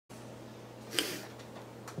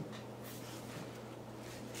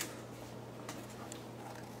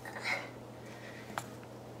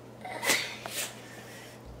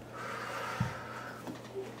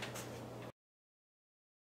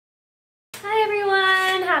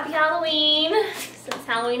Halloween, since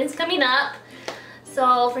Halloween is coming up.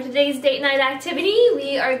 So for today's date night activity,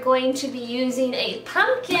 we are going to be using a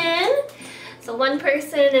pumpkin. So one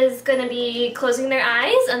person is going to be closing their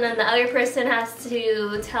eyes, and then the other person has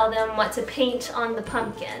to tell them what to paint on the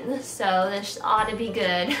pumpkin. So this ought to be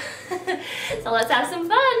good. So let's have some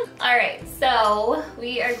fun. Alright, so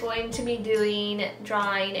we are going to be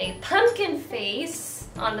drawing a pumpkin face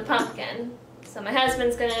on the pumpkin. So my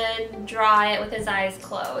husband's going to draw it with his eyes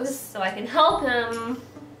closed, so I can help him.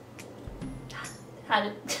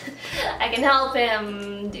 I can help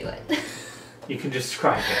him do it. You can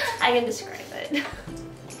describe it. I can describe it.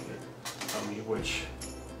 Tell me which.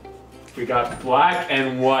 We got black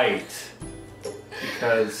and white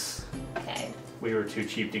because we were too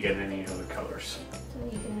cheap to get any other colors. So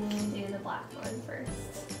you can do the black one first.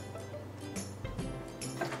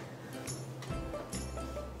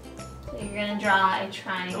 So you're gonna draw a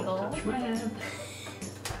triangle. Don't touch my hand.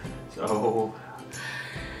 So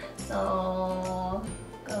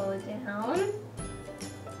go down.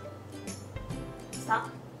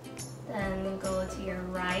 Stop. Then go to your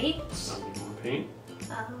right. Need more paint.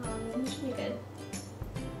 Should be good.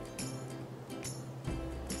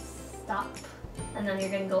 Stop. And then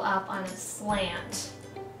you're gonna go up on a slant.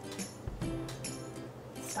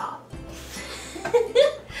 Stop.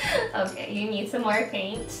 Okay, you need some more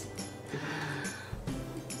paint.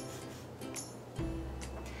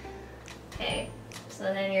 Okay, so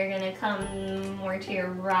then you're gonna come more to your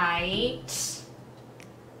right.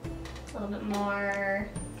 A little bit more.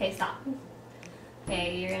 Okay, stop.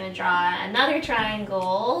 Okay, you're gonna draw another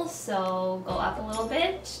triangle, so go up a little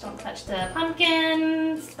bit. Don't touch the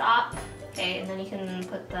pumpkin. Stop. Okay, and then you can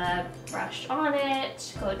put the brush on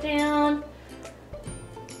it. Go down.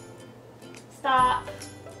 Stop.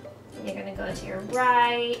 And you're gonna go to your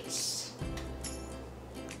right.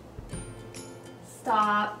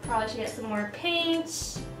 Stop. Probably should get some more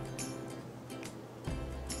paint.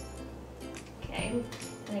 Okay.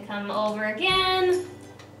 Gonna come over again.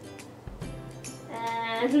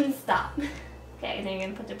 And stop. Okay, then you're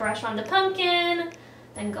gonna put the brush on the pumpkin,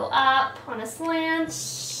 then go up on a slant.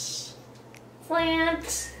 Slant.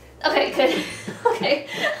 Okay, good. Okay.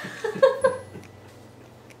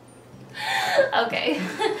 Okay.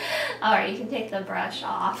 Alright, you can take the brush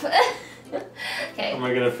off. Okay. Am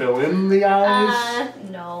I gonna fill in the eyes?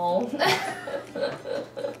 No.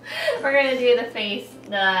 We're gonna do the face,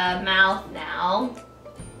 the mouth now.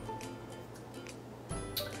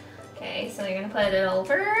 Okay, so you're gonna put it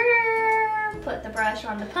over, put the brush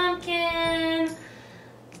on the pumpkin.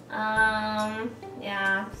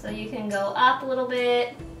 Yeah, so you can go up a little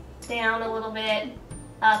bit, down a little bit,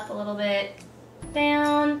 up a little bit,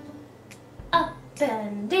 down, up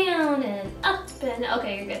and down and up and,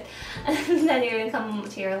 okay, you're good. And then you're gonna come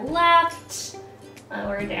to your left,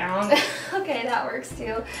 or down. Okay, that works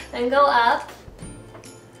too. Then go up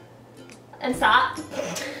and stop.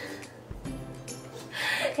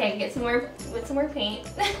 Okay, get some more paint.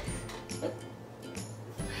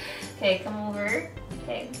 Okay, come over.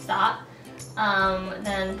 Okay, stop.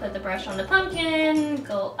 Then put the brush on the pumpkin,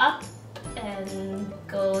 go up and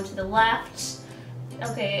go to the left.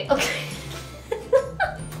 Okay, okay.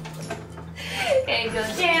 Okay, go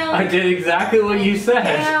down. I did exactly what you said.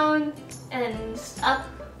 Down and up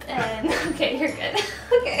and okay, you're good.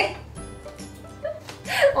 Okay.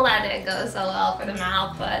 Well, that didn't go so well for the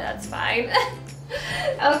mouth, but that's fine.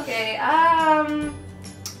 Okay,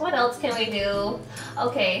 what else can we do?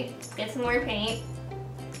 Okay, get some more paint.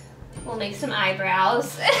 We'll make some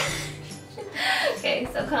eyebrows. Okay,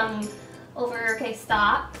 so come over, okay,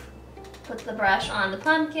 stop. Put the brush on the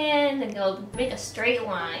pumpkin and go make a straight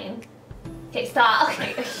line. Okay, stop.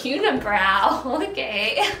 Okay, a unibrow.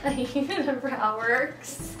 Okay, a unibrow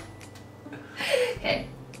works. Okay,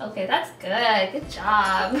 okay, that's good. Good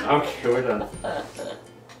job. Okay, we're done.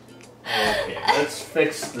 Okay, let's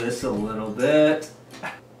fix this a little bit.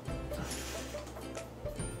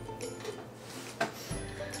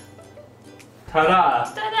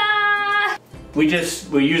 Ta-da! Ta-da!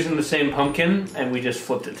 We're using the same pumpkin and we just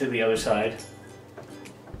flipped it to the other side.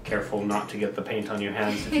 Careful not to get the paint on your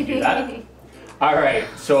hands if you do that. Alright,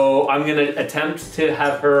 so I'm gonna attempt to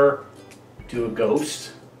have her do a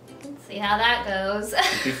ghost. Let's see how that goes.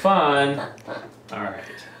 It'll be fun.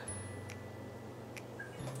 Alright.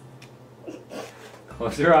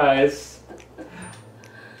 Close your eyes.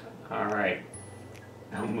 Alright.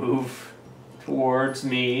 Now move towards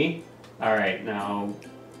me. Alright, now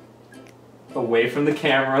away from the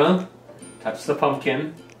camera. Touch the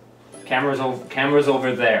pumpkin. Camera's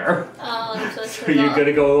over there. Oh, I'm supposed So to you're go.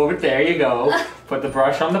 gonna go over there, you go. Put the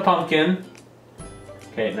brush on the pumpkin.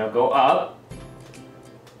 Okay, now go up.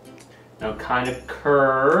 Now kind of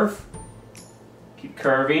curve. Keep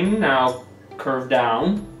curving. Now curve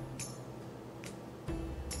down.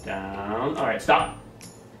 Down. All right, stop.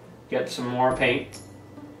 Get some more paint.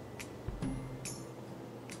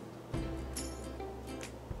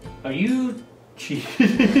 Are you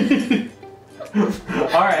cheating? All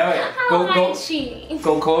right. How am I cheating?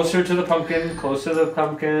 Go closer to the pumpkin. Close to the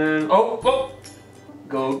pumpkin. Oh.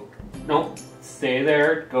 Go. Nope. Stay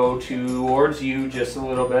there. Go towards you just a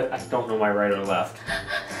little bit. I don't know my right or left.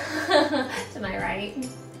 To my right.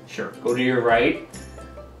 Sure. Go to your right.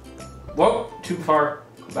 Whoa. Too far.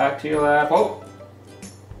 Go back to your left. Whoa.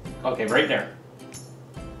 Okay, right there.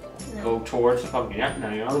 No. Go towards the pumpkin. Yep.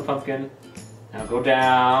 Now you're on the pumpkin. Now go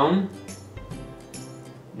down.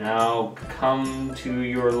 Now come to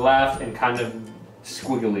your left and kind of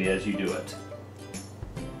squiggly as you do it.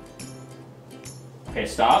 Okay,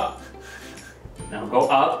 stop. Now go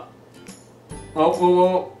up.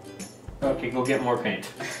 Whoa. Okay, go get more paint.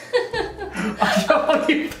 I don't want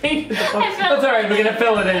you painted the pumpkin. That's alright, we're gonna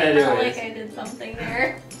fill it in anyways. I felt like I did something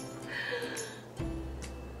there.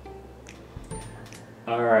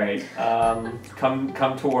 Alright,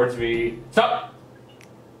 come towards me. Stop!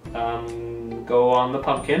 Go on the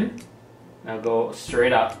pumpkin. Now go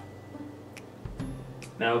straight up.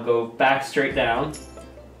 Now go back straight down.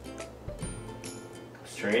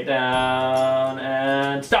 Straight down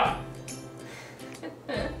and stop!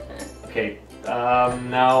 Okay,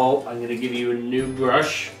 now I'm gonna give you a new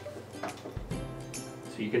brush.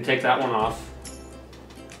 So you can take that one off.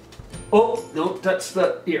 Oh, don't touch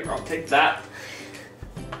the, here, I'll take that.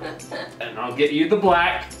 And I'll get you the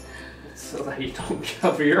black so that you don't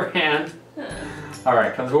cover your hand. All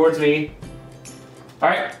right, come towards me. All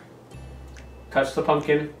right, touch the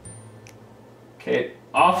pumpkin. Okay,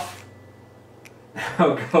 off.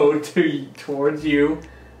 Now go towards you.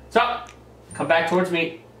 Stop. Come back towards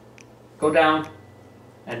me. Go down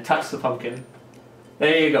and touch the pumpkin.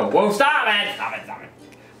 There you go. Whoa, stop it. Stop it.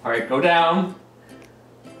 All right, go down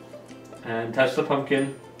and touch the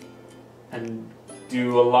pumpkin and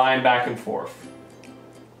do a line back and forth.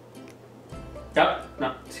 Yep,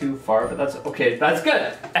 not too far, but that's okay. That's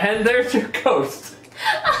good. And there's your ghost.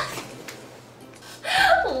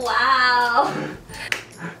 Wow.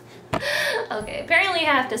 Okay, apparently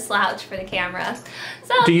I have to slouch for the camera.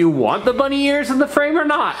 So. Do you want the bunny ears in the frame or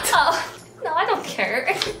not? Oh, no, I don't care.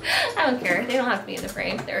 I don't care. They don't have to be in the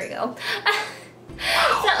frame. There we go.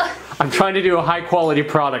 So. I'm trying to do a high quality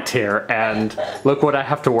product here, and look what I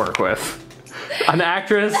have to work with. An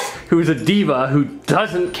actress who's a diva who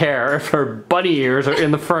doesn't care if her bunny ears are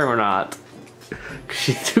in the frame or not.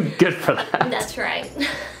 She's too good for that. That's right. So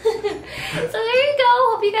there you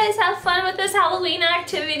go. Hope you guys have fun with this Halloween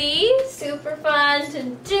activity. Super fun to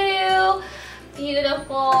do.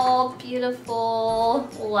 Beautiful, beautiful,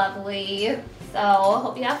 lovely. So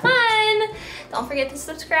hope you have fun. Don't forget to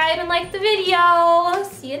subscribe and like the video.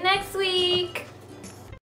 See you next week.